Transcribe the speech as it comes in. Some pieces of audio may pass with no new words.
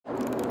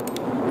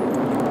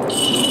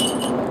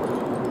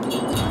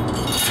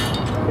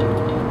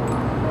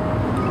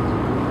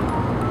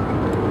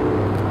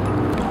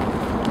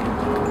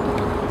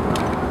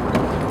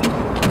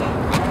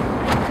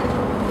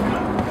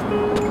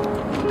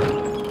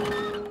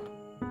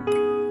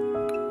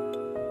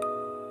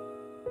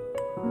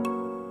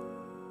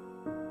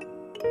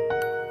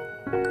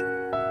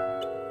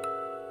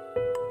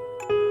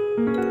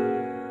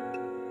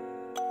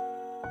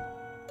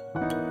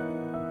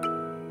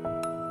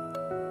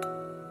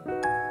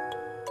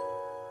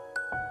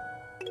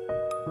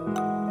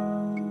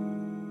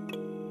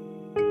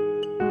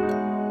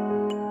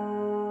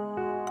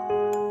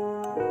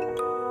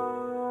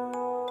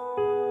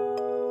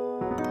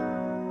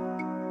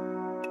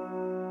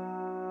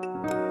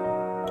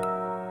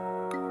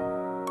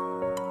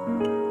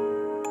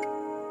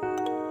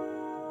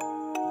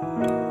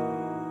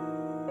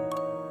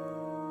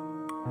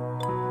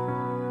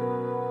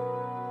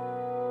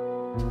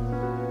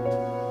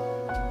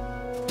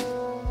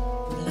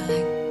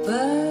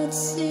Blackbird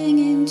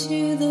singing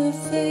to the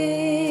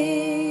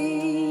fading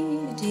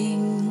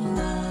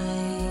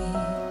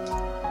light,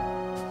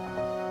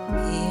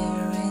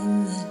 here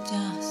in the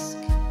dusk,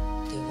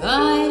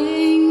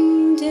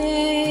 dividing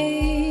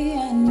day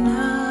and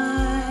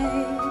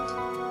night,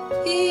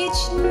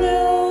 each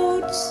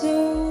note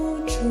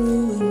so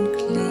true and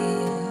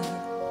clear,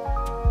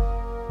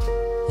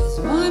 as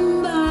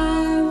one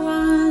by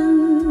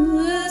one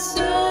the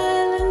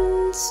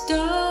silent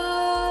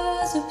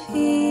stars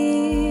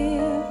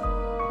appear.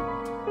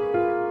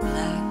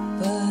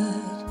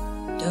 Blackbird,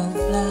 don't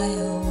fly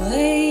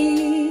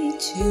away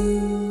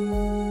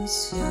too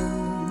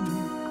soon,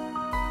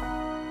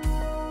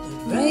 but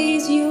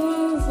raise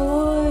your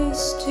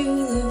voice to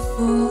the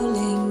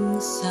falling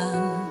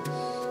sun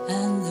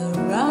and the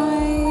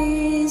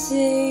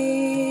rising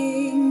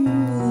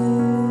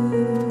moon.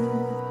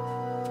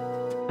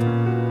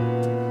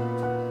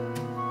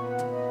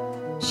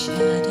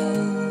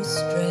 Shadows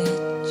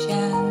stretch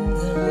and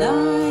the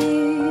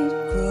light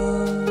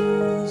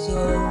grows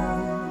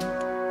old.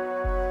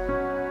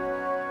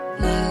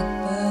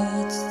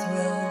 Blackbird's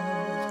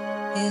throat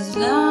is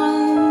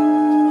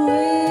lined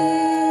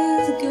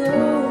with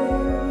gold.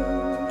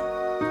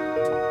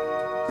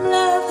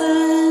 Love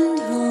and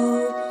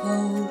hope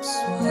hold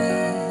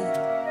sway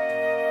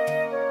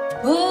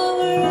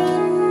over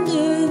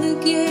under the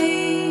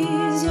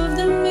gaze of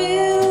the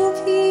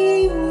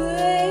Milky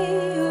Way.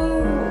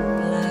 Oh,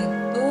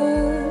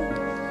 Blackbird,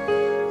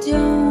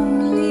 don't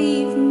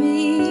leave me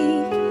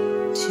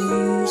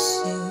too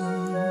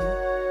soon,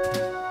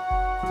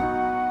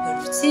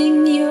 but sing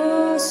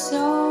your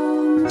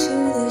song to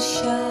the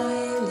shy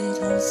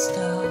little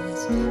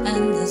stars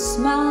and the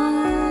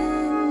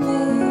smiling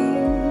moon.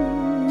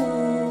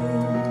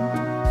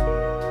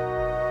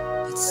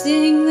 But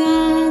sing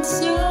that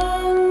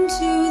song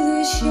to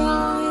the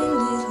shy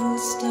little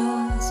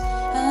stars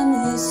and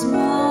the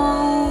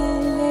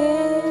smiling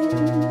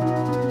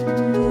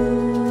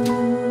moon.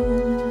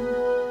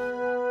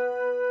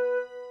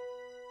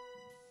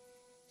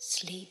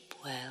 Sleep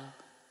well.